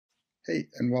Hey,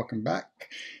 and welcome back.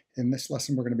 In this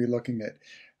lesson, we're going to be looking at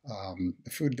the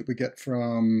food that we get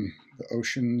from the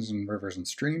oceans and rivers and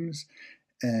streams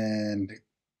and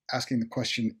asking the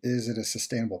question, is it a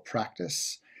sustainable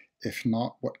practice? If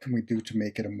not, what can we do to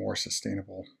make it a more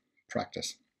sustainable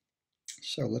practice?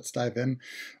 So let's dive in.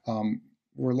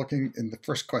 We're looking in the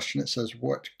first question. It says,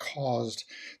 what caused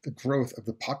the growth of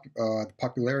the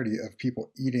popularity of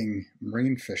people eating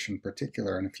marine fish in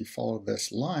particular? And if you follow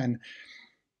this line,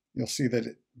 you'll see that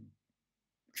it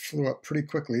flew up pretty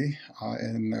quickly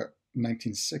in the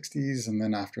 1960s, and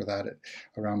then after that,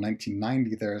 around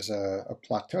 1990, there's a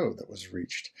plateau that was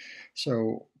reached.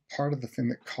 So part of the thing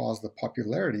that caused the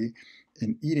popularity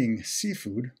in eating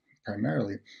seafood,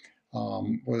 primarily,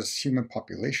 was human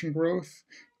population growth.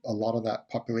 A lot of that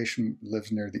population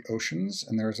lives near the oceans,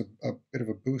 and there's a bit of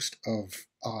a boost of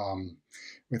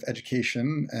with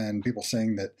education and people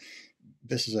saying that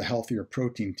this is a healthier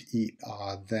protein to eat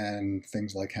than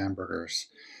things like hamburgers.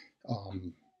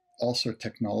 Also,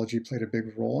 technology played a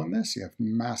big role in this. You have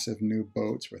massive new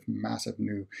boats with massive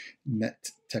new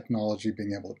net technology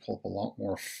being able to pull up a lot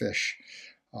more fish.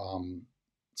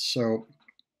 So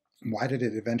why did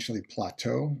it eventually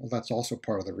plateau? Well, that's also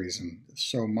part of the reason.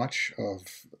 So much of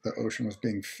the ocean was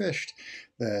being fished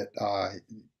that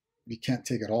you can't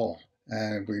take it all.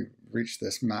 And we reached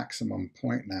this maximum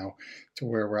point now to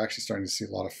where we're actually starting to see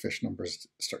a lot of fish numbers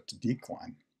start to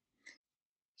decline.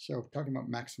 So talking about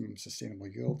maximum sustainable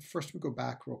yield, first we go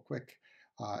back real quick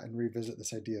and revisit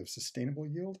this idea of sustainable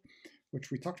yield,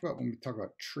 which we talked about when we talk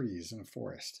about trees in a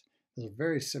forest. There's a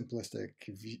very simplistic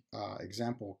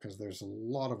example because there's a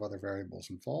lot of other variables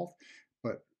involved,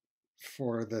 but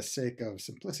for the sake of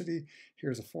simplicity,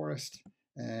 here's a forest,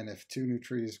 and if 2 new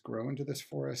trees grow into this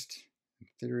forest, in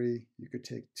theory, you could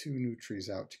take 2 new trees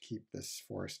out to keep this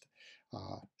forest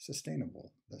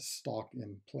sustainable, the stock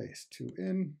in place. 2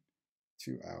 in,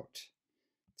 2 out,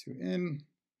 2 in,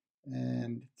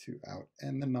 and 2 out,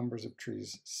 and the numbers of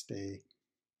trees stay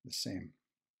the same.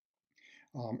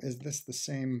 Is this the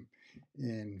same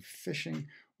in fishing?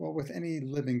 Well, with any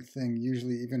living thing,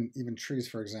 usually even trees,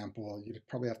 for example, you'd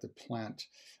probably have to plant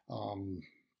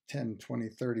 10, 20,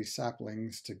 30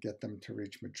 saplings to get them to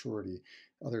reach maturity.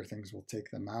 Other things will take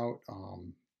them out.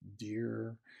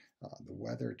 Deer, the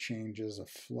weather changes, a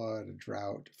flood, a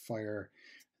drought, fire.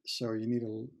 So you need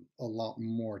a lot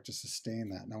more to sustain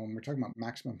that. Now, when we're talking about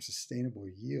maximum sustainable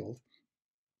yield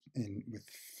with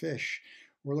fish,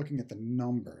 we're looking at the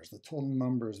numbers, the total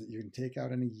numbers that you can take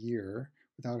out in a year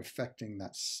without affecting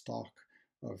that stock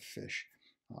of fish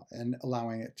and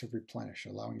allowing it to replenish,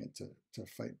 allowing it to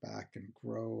fight back and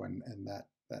grow, and that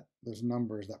those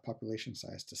numbers, that population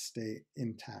size, to stay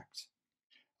intact.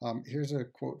 Here's a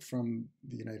quote from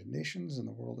the United Nations and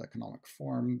the World Economic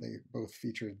Forum. They both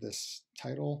featured this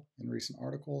title in recent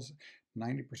articles.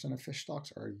 90% of fish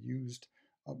stocks are used.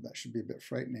 That should be a bit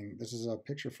frightening. This is a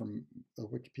picture from the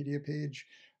Wikipedia page,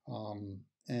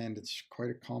 and it's quite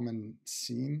a common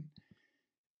scene.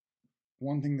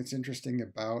 One thing that's interesting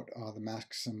about the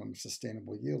maximum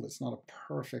sustainable yield, it's not a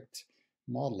perfect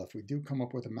model. If we do come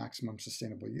up with a maximum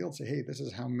sustainable yield, say, hey, this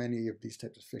is how many of these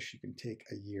types of fish you can take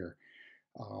a year.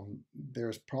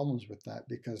 There's problems with that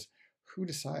because who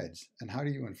decides and how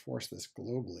do you enforce this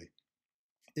globally?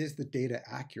 Is the data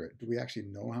accurate? Do we actually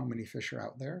know how many fish are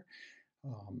out there?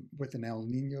 With an El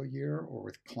Nino year or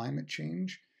with climate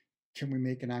change, can we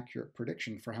make an accurate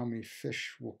prediction for how many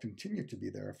fish will continue to be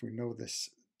there? If we know this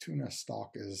tuna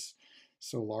stock is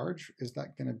so large, is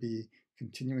that going to be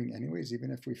continuing anyways,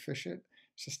 even if we fish it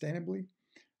sustainably?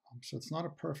 So it's not a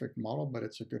perfect model, but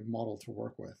it's a good model to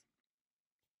work with.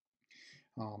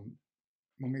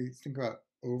 When we think about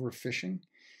overfishing,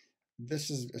 this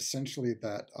is essentially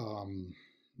that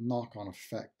knock-on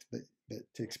effect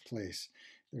that takes place.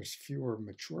 There's fewer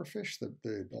mature fish, the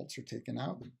adults are taken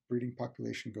out, the breeding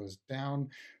population goes down,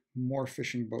 more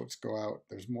fishing boats go out,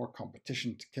 there's more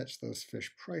competition to catch those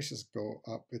fish, prices go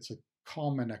up. It's a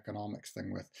common economics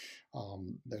thing with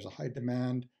there's a high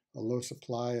demand, a low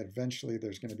supply, eventually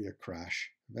there's going to be a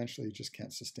crash. Eventually you just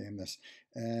can't sustain this,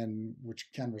 and which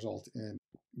can result in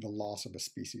the loss of a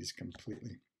species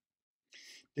completely.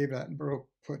 David Attenborough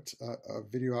put a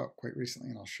video out quite recently,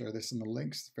 and I'll share this in the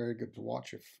links. It's very good to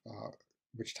watch,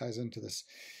 which ties into this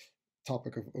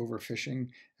topic of overfishing.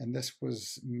 And this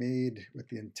was made with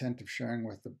the intent of sharing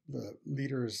with the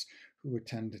leaders who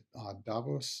attend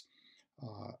Davos,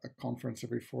 a conference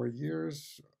every 4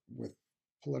 years with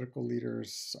political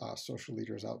leaders, social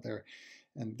leaders out there.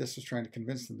 And this was trying to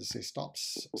convince them to say, stop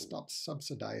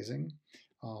subsidizing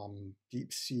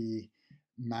deep sea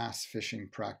mass fishing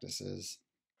practices,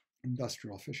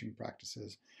 industrial fishing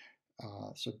practices,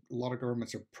 So a lot of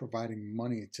governments are providing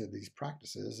money to these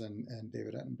practices, and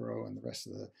David Attenborough and the rest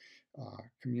of the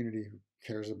community who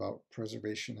cares about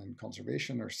preservation and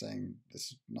conservation are saying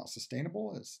this is not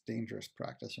sustainable, it's dangerous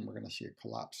practice, and we're going to see a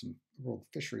collapse in world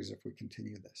fisheries if we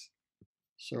continue this.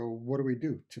 So what do we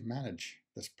do to manage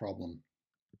this problem?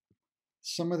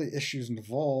 Some of the issues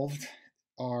involved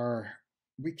are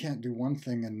we can't do one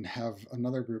thing and have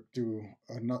another group do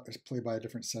another, play by a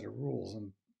different set of rules.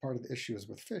 And part of the issue is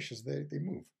with fish is they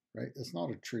move, right? It's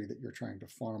not a tree that you're trying to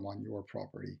farm on your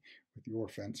property with your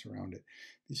fence around it.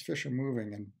 These fish are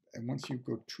moving, and once you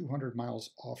go 200 miles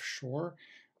offshore,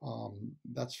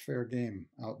 that's fair game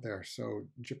out there. So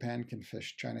Japan can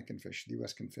fish, China can fish, the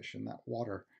US can fish in that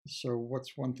water. So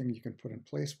what's one thing you can put in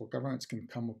place? Well, governments can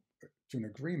come to an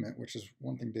agreement, which is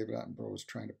one thing David Attenborough was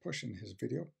trying to push in his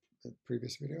video, the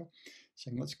previous video,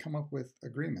 saying let's come up with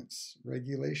agreements,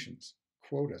 regulations,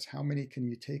 quotas. How many can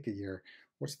you take a year?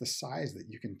 What's the size that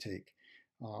you can take?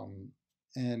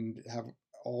 And have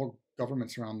all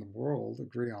governments around the world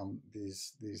agree on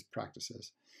these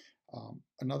practices.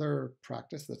 Another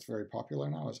practice that's very popular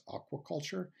now is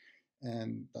aquaculture,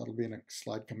 and that'll be in a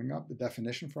slide coming up. The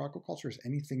definition for aquaculture is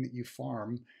anything that you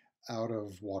farm out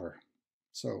of water.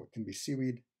 So it can be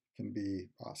seaweed, it can be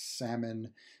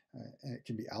salmon, it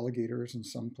can be alligators in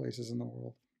some places in the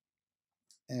world.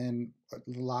 And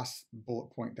the last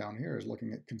bullet point down here is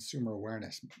looking at consumer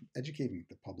awareness, educating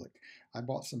the public. I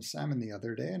bought some salmon the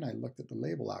other day and I looked at the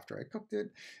label after I cooked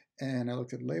it, and I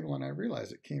looked at the label and I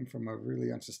realized it came from a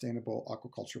really unsustainable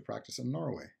aquaculture practice in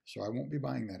Norway. So I won't be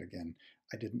buying that again.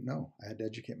 I didn't know. I had to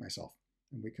educate myself,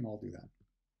 and we can all do that.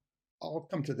 I'll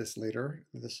come to this later.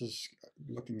 This is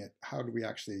looking at how do we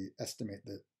actually estimate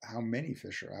how many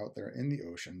fish are out there in the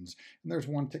oceans. And there's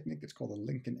one technique, it's called a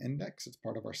Lincoln Index. It's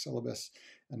part of our syllabus,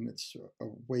 and it's a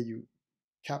way you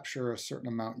capture a certain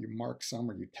amount, you mark some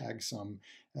or you tag some,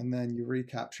 and then you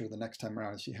recapture the next time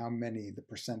around and see how many, the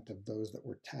percent of those that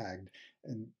were tagged.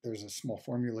 And there's a small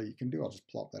formula you can do. I'll just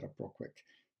plop that up real quick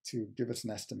to give us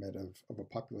an estimate of a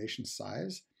population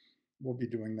size. We'll be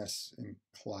doing this in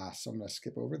class, so I'm going to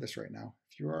skip over this right now.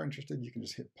 If you are interested, you can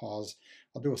just hit pause.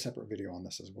 I'll do a separate video on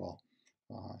this as well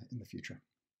in the future.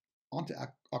 On to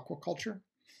aquaculture.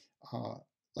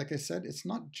 Like I said, it's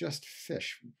not just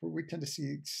fish. We tend to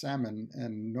see salmon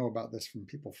and know about this from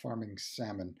people farming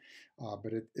salmon,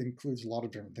 but it includes a lot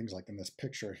of different things, like in this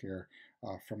picture here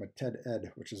from a TED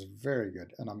Ed, which is very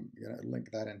good. And I'm going to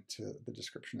link that into the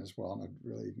description as well. And I'd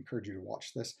really encourage you to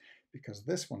watch this, because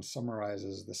this one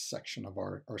summarizes this section of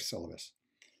our syllabus.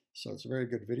 So it's a very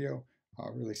good video.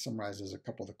 Really summarizes a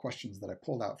couple of the questions that I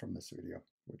pulled out from this video,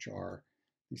 which are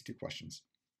these two questions.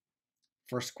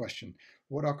 First question,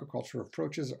 what aquaculture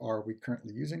approaches are we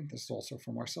currently using? This is also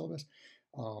from our syllabus.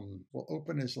 Well,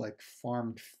 open is like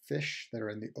farmed fish that are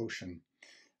in the ocean.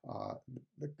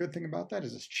 The good thing about that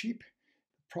is it's cheap.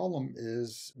 The problem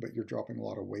is, but you're dropping a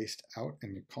lot of waste out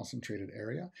in a concentrated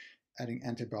area, adding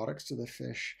antibiotics to the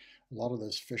fish. A lot of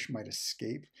those fish might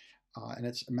escape. And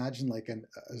it's, imagine like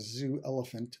a zoo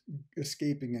elephant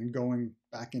escaping and going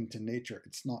back into nature.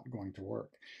 It's not going to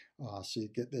work. So you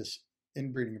get this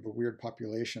inbreeding of a weird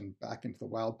population back into the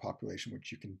wild population,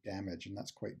 which you can damage, and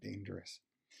that's quite dangerous.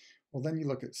 Well, then you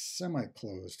look at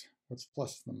semi-closed. What's the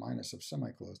plus and the minus of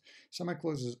semi-closed?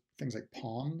 Semi-closed is things like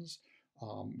ponds,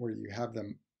 where you have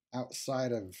them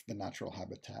outside of the natural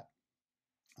habitat.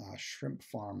 Shrimp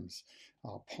farms,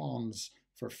 ponds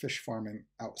for fish farming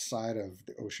outside of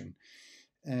the ocean.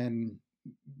 And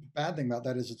the bad thing about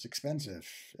that is it's expensive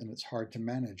and it's hard to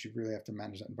manage. You really have to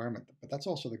manage that environment. But that's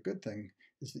also the good thing,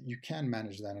 is that you can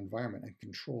manage that environment and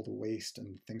control the waste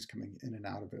and things coming in and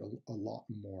out of it a lot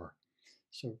more.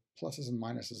 So pluses and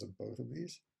minuses of both of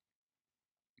these.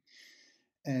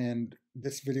 And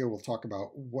this video will talk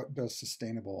about what does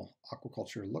sustainable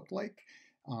aquaculture look like.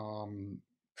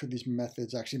 Could these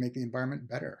methods actually make the environment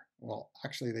better? Well,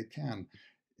 actually they can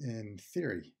in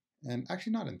theory, and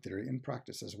actually not in theory, in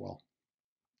practice as well.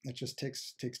 It just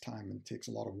takes time and takes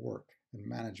a lot of work and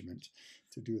management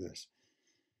to do this.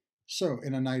 So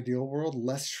in an ideal world,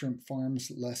 less shrimp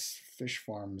farms, less fish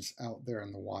farms out there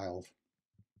in the wild,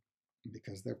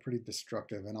 because they're pretty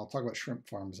destructive. And I'll talk about shrimp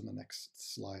farms in the next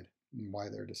slide and why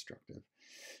they're destructive.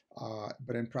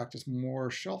 But in practice,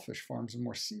 more shellfish farms and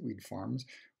more seaweed farms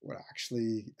would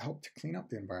actually help to clean up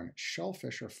the environment.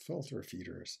 Shellfish are filter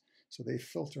feeders, so they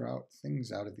filter out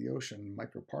things out of the ocean,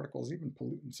 microparticles, even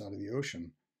pollutants out of the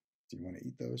ocean. Do you want to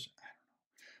eat those? I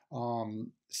don't know.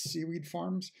 Seaweed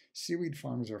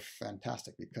farms are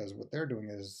fantastic, because what they're doing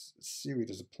is, seaweed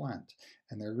is a plant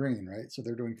and they're green, right? So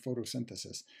they're doing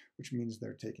photosynthesis, which means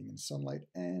they're taking in sunlight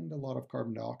and a lot of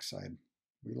carbon dioxide.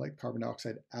 We like carbon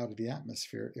dioxide out of the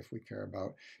atmosphere if we care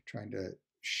about trying to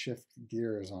shift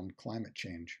gears on climate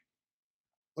change.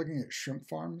 Looking at shrimp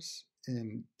farms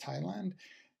in Thailand,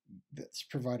 that's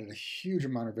provided a huge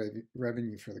amount of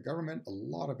revenue for the government, a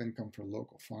lot of income for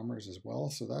local farmers as well.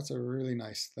 So that's a really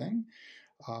nice thing.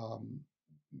 Um,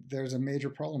 there's a major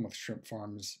problem with shrimp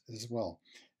farms as well,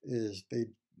 is they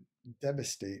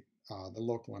devastate the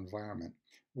local environment,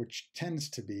 which tends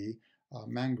to be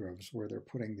mangroves where they're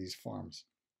putting these farms.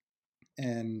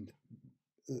 And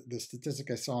the statistic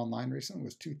I saw online recently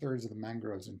was 2/3 of the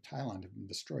mangroves in Thailand have been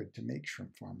destroyed to make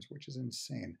shrimp farms, which is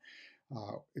insane.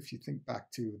 If you think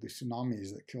back to the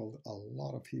tsunamis that killed a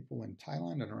lot of people in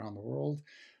Thailand and around the world,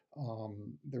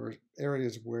 there were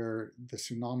areas where the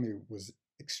tsunami was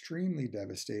extremely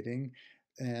devastating.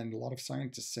 And a lot of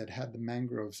scientists said had the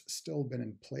mangroves still been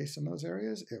in place in those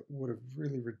areas, it would have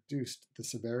really reduced the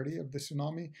severity of the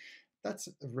tsunami. That's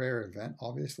a rare event,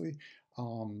 obviously,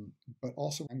 but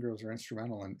also mangroves are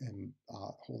instrumental in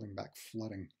holding back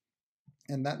flooding.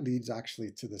 And that leads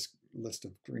actually to this list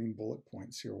of green bullet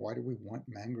points here. Why do we want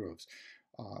mangroves?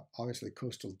 Obviously,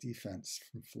 coastal defense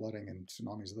from flooding and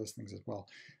tsunamis, those things as well.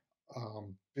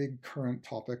 Big current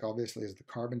topic, obviously, is the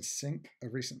carbon sink. A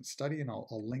recent study, and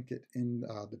I'll link it in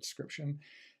the description,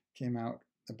 came out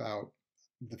about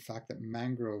the fact that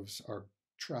mangroves are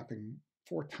trapping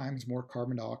 4 times more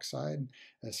carbon dioxide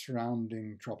as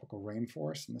surrounding tropical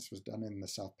rainforests, and this was done in the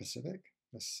South Pacific,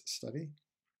 this study.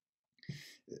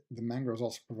 The mangroves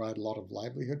also provide a lot of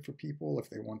livelihood for people if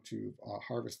they want to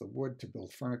harvest the wood to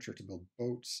build furniture, to build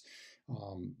boats,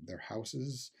 their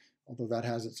houses, although that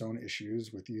has its own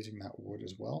issues with using that wood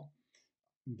as well.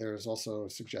 There's also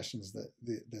suggestions that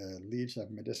the leaves have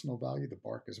medicinal value, the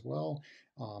bark as well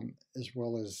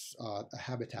as a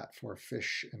habitat for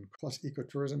fish. And plus,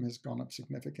 ecotourism has gone up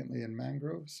significantly in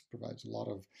mangroves, provides a lot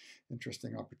of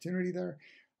interesting opportunity there,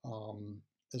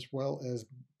 as well as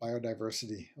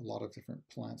biodiversity. A lot of different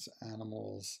plants,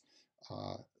 animals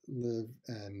live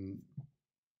and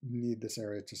need this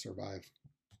area to survive.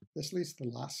 This leads to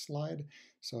the last slide.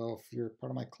 So if you're part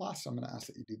of my class, I'm going to ask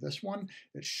that you do this one.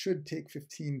 It should take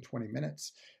 15-20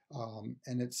 minutes.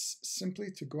 And it's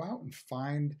simply to go out and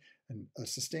find a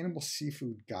sustainable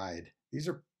seafood guide. These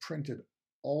are printed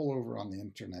all over on the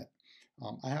internet.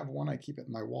 I have one, I keep it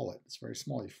in my wallet. It's very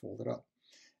small, you fold it up.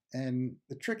 And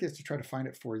the trick is to try to find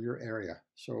it for your area.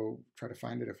 So try to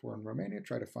find it if we're in Romania,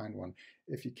 try to find one.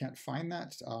 If you can't find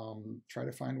that, try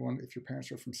to find one if your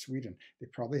parents are from Sweden. They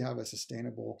probably have a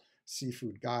sustainable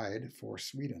seafood guide for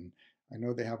Sweden. I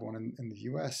know they have one in the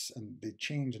US, and they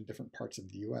change in different parts of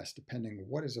the US depending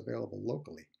what is available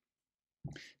locally.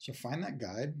 So find that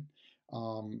guide,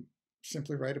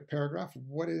 simply write a paragraph.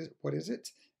 What is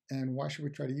it, and why should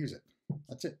we try to use it?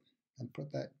 That's it. And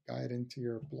put that guide into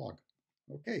your blog.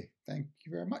 Okay, thank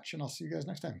you very much, and I'll see you guys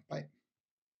next time. Bye.